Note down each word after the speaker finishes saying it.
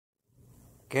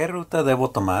¿Qué ruta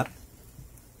debo tomar?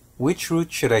 Which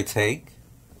route should I take?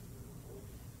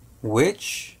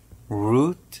 Which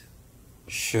route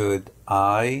should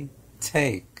I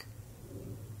take?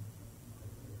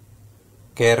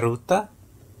 ¿Qué ruta?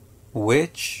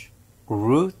 Which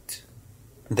route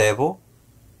debo?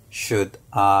 Should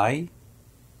I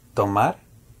tomar?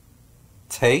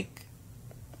 Take.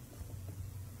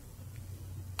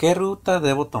 ¿Qué ruta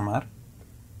debo tomar?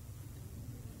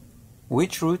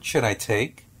 Which route should I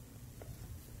take?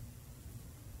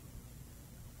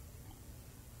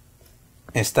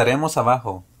 Estaremos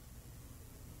abajo.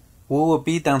 We will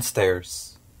be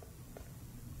downstairs.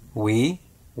 We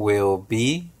will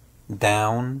be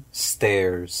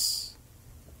downstairs.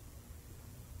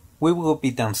 We will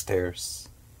be downstairs.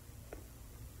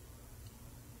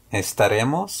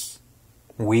 Estaremos.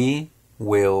 We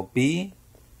will be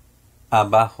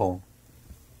abajo.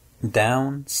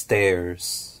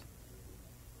 Downstairs.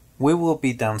 We will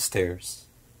be downstairs.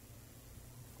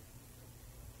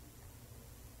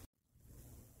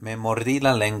 Me mordí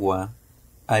la lengua.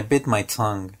 I bit my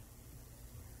tongue.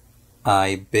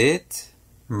 I bit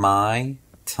my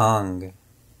tongue.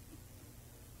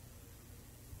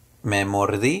 Me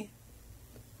mordí.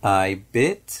 I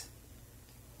bit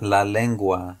la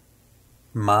lengua.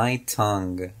 My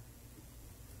tongue.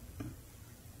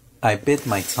 I bit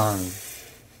my tongue.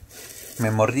 Me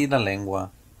mordí la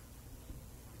lengua.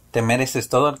 Te mereces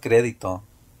todo el crédito.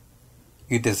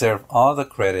 You deserve all the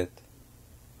credit.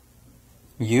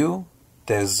 You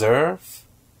deserve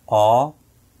all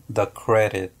the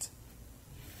credit.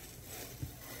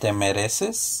 Te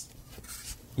mereces.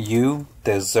 You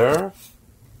deserve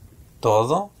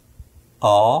todo,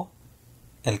 all,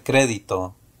 el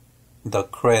crédito, the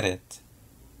credit.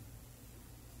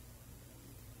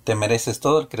 Te mereces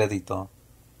todo el crédito.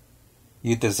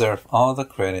 You deserve all the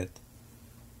credit.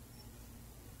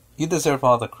 You deserve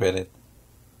all the credit.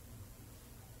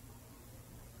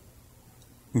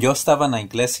 Yo estaba en la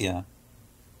iglesia.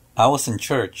 I was in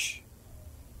church.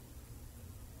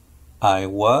 I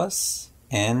was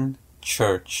in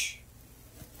church.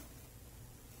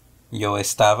 Yo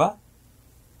estaba.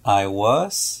 I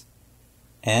was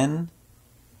in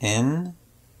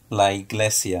la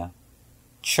iglesia.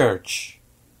 Church.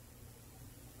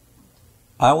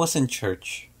 I was in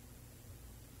church.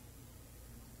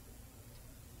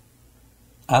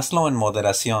 Hazlo en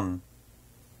moderación.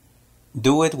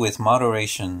 Do it with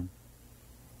moderation.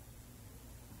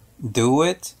 Do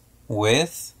it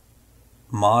with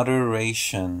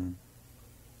moderation.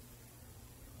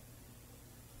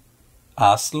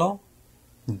 Hazlo.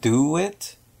 Do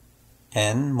it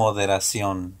en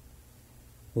moderación.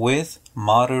 With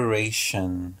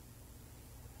moderation.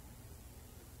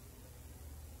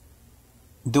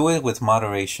 Do it with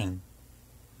moderation.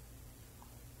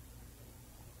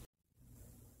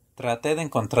 Traté de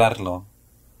encontrarlo.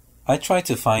 I tried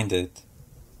to find it.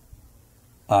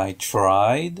 I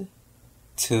tried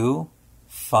to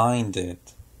find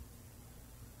it.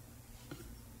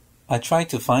 I tried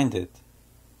to find it.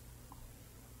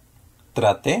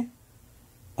 Traté.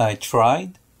 I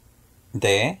tried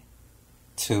de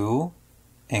to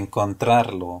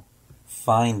encontrarlo.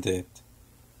 Find it.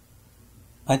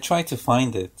 I tried to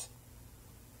find it.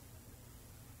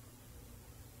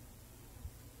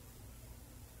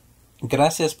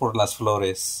 Gracias por las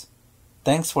flores.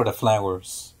 Thanks for the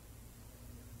flowers.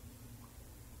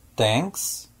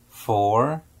 Thanks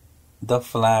for the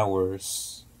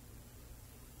flowers.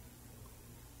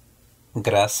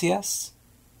 Gracias.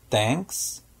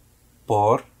 Thanks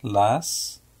por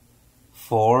las,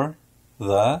 for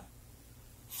the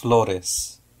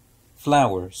flores.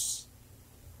 Flowers.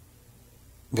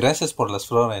 Gracias por las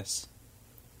flores.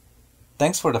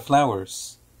 Thanks for the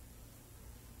flowers.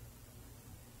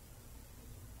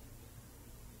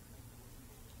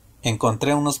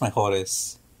 Encontré unos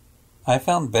mejores. I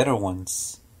found better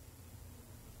ones.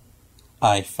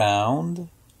 I found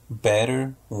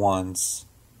better ones.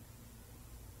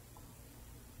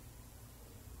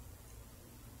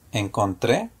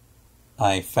 Encontré.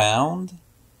 I found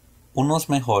unos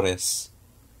mejores.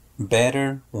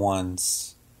 Better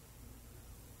ones.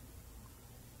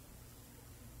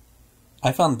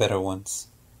 I found better ones.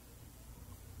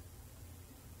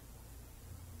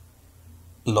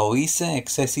 Lo hice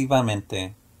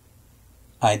excesivamente.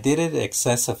 I did it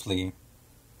excessively.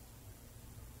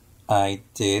 I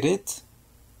did it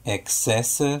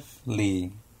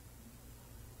excessively.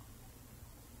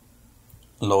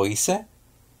 Lo hice.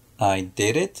 I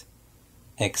did it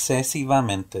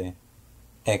excesivamente.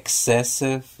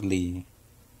 Excessively.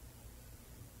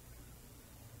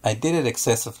 I did it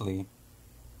excessively.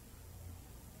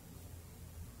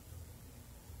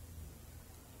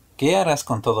 ¿Qué harás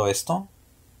con todo esto?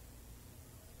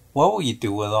 What will you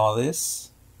do with all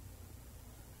this?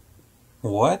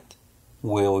 What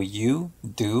will you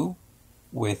do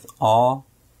with all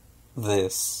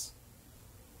this?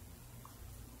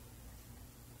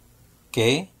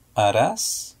 ¿Qué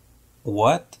harás?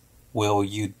 What will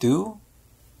you do?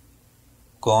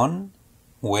 Con,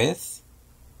 with,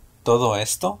 todo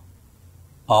esto?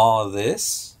 All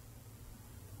this?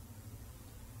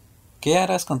 ¿Qué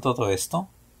harás con todo esto?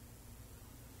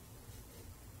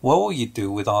 What will you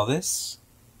do with all this?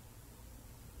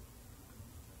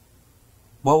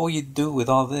 What will you do with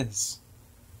all this?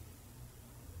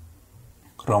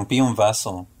 Rompí un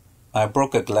vaso. I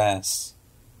broke a glass.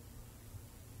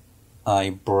 I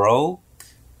broke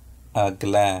a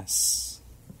glass.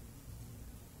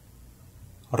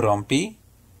 Rompí.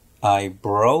 I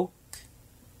broke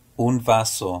un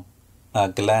vaso. A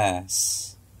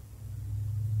glass.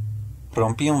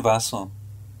 Rompí un vaso.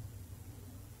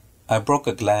 I broke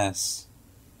a glass.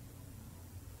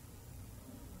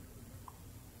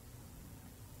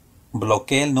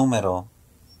 Bloqueé el número.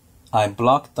 I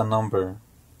blocked the number.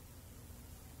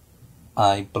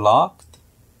 I blocked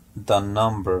the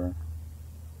number.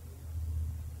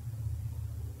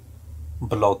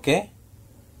 Bloqueé.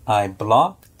 I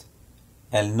blocked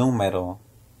el número.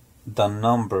 The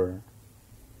number.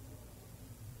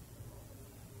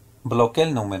 Bloqueé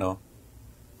el número.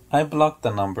 I blocked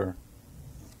the number.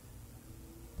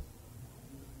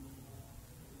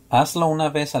 Hazlo una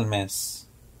vez al mes.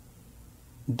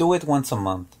 Do it once a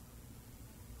month.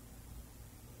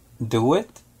 Do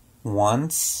it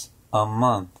once a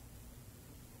month.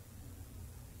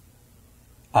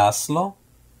 Hazlo.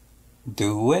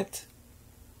 Do it.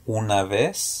 Una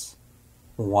vez.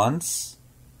 Once.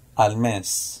 Al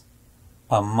mes.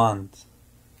 A month.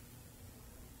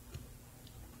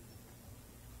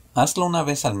 Hazlo una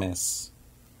vez al mes.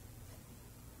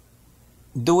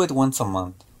 Do it once a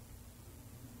month.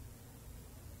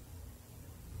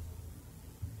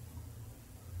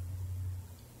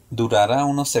 Durará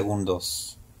unos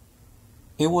segundos.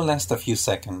 It will last a few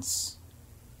seconds.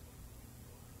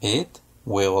 It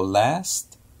will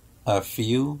last a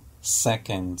few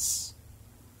seconds.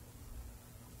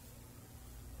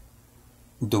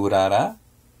 Durará.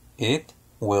 It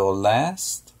will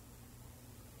last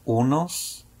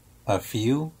unos, a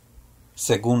few,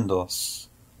 segundos,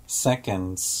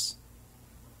 seconds.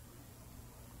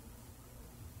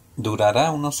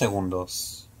 Durará unos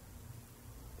segundos.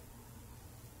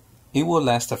 It will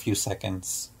last a few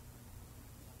seconds.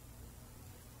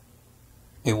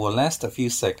 It will last a few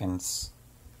seconds.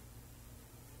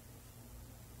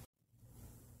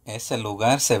 Ese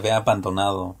lugar se ve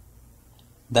abandonado.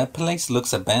 That place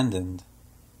looks abandoned.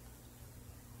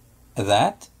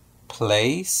 That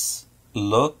place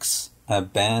looks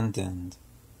abandoned.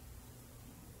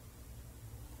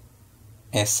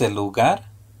 Ese lugar,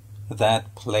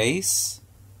 that place,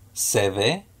 se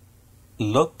ve,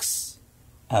 looks,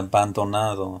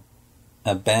 abandonado,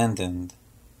 abandoned.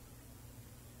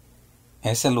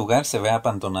 Ese lugar se ve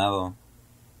abandonado.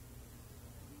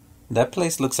 That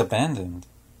place looks abandoned.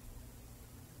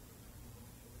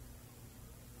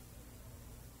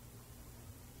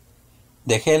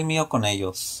 Dejé el mío con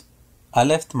ellos. I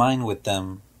left mine with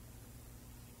them.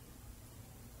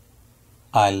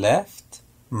 I left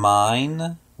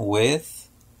mine with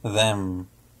them.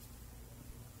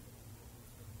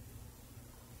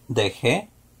 Dejé,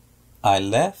 I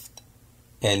left,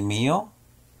 el mío,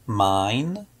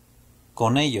 mine,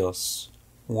 con ellos,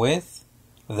 with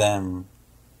them.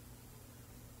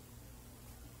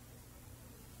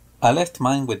 I left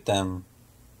mine with them.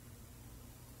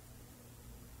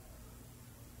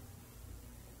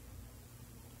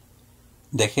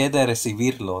 Dejé de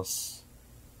recibirlos.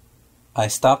 I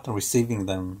stopped receiving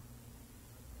them.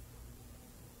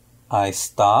 I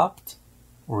stopped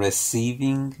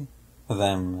receiving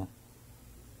them.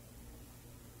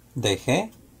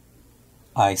 Dejé.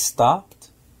 I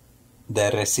stopped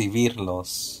de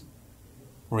recibirlos.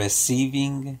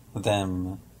 Receiving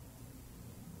them.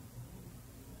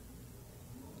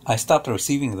 I stopped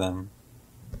receiving them.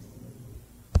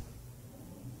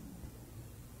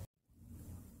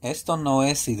 Esto no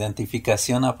es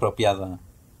identificación apropiada.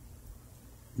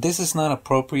 This is not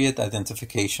appropriate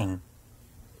identification.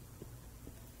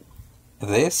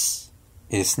 This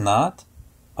is not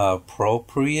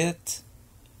appropriate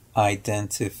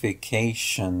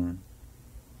identification.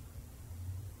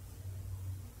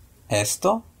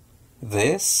 Esto,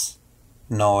 this,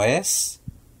 no es,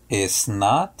 is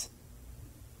not,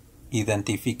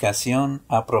 identificación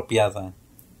apropiada.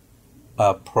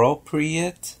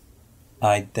 Appropriate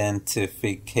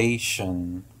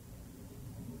identification.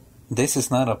 This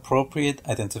is not appropriate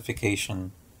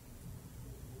identification.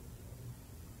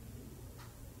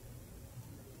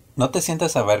 No te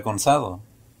sientas avergonzado.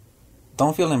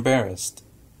 Don't feel embarrassed.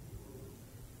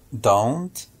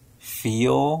 Don't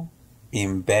feel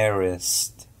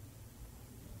embarrassed.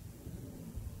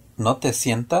 No te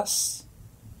sientas.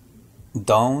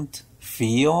 Don't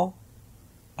feel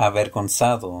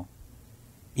avergonzado.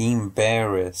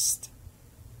 Embarrassed.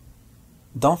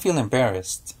 Don't feel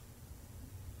embarrassed.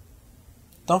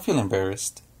 Don't feel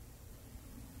embarrassed.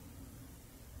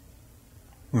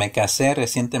 Me casé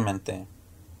recientemente.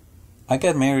 I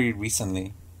got married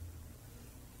recently.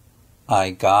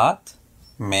 I got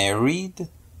married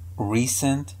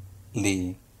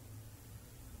recently.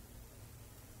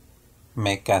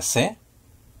 Me casé.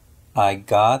 I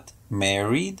got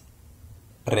married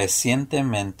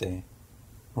recientemente.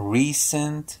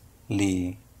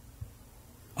 Recently.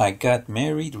 I got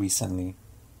married recently.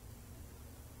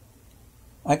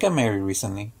 I got married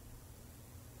recently.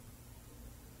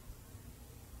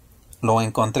 Lo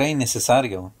encontré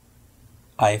innecesario.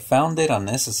 I found it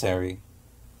unnecessary.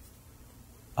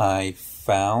 I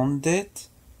found it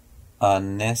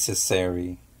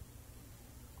unnecessary.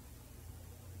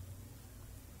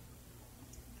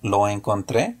 Lo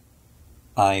encontré.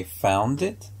 I found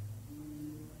it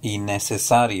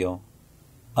innecesario.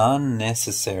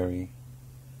 Unnecessary.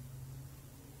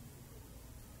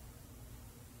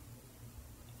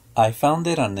 I found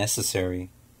it unnecessary.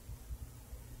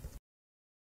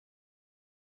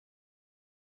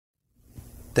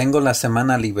 Tengo la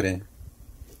semana libre.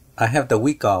 I have the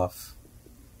week off.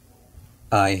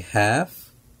 I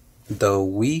have the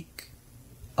week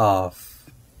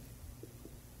off.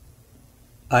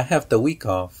 I have the week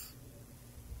off.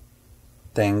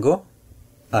 Tengo.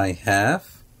 I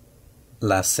have.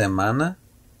 La semana.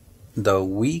 The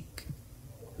week.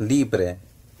 Libre.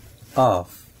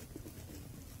 Off.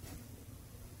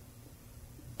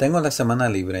 Tengo la semana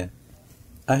libre.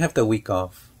 I have the week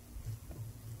off.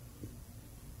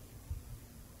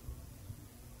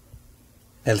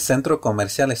 El centro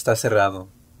comercial está cerrado.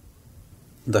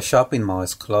 The shopping mall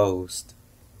is closed.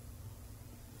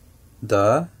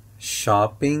 The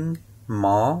shopping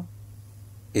mall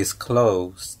is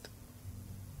closed.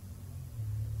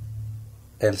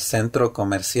 El centro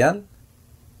comercial.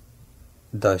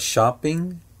 The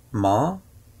shopping mall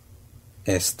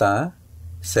está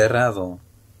cerrado.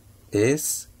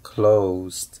 Is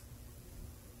closed.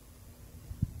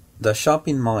 The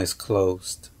shopping mall is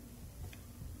closed.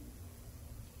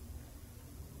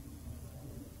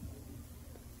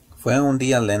 Fue un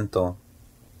día lento.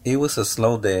 It was a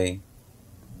slow day.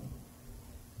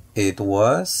 It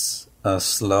was a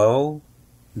slow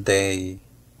day.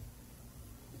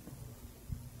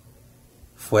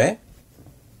 Fue.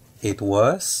 It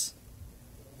was.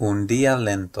 Un día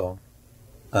lento.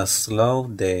 A slow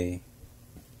day.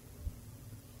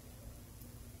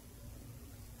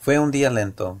 Fue un día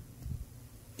lento.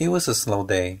 It was a slow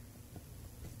day.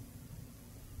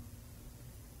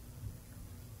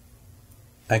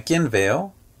 ¿A quién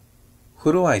veo?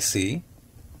 Who do I see?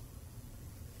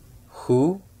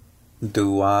 Who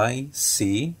do I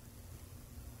see?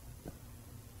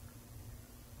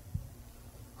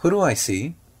 Who do I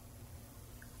see?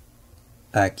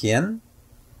 ¿A quién?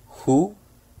 Who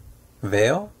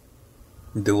veo?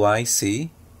 Do I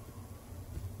see?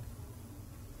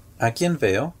 ¿A quién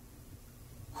veo?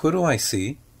 Who do I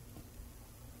see?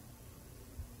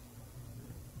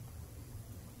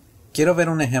 Quiero ver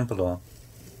un ejemplo.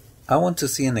 I want to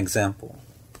see an example.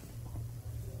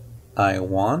 I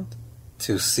want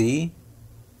to see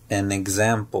an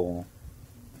example.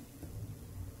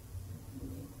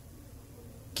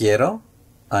 Quiero,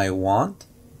 I want,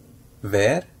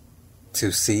 ver,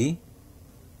 to see,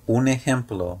 un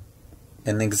ejemplo,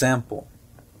 an example.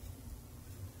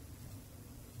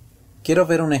 Quiero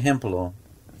ver un ejemplo.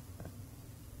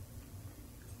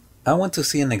 I want to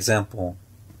see an example.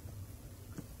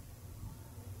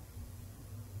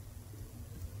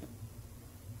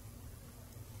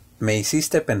 Me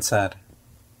hiciste pensar.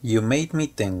 You made me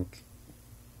think.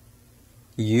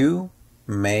 You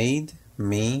made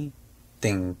me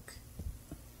think.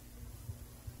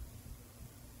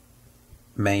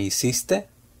 Me hiciste.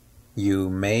 You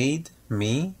made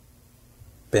me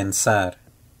pensar.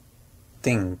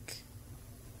 Think.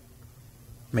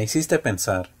 Me hiciste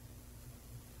pensar.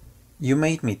 You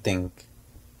made me think.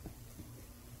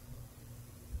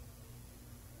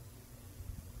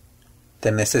 Te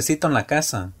necesito en la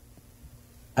casa.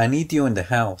 I need you in the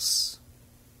house.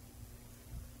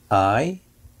 I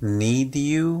need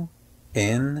you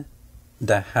in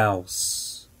the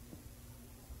house.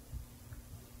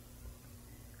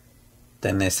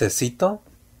 Te necesito.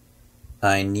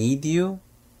 I need you.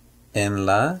 In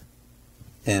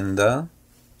the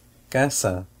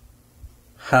casa.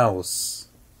 House.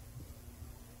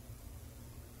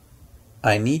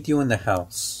 I need you in the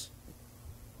house.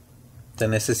 Te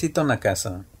necesito en la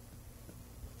casa.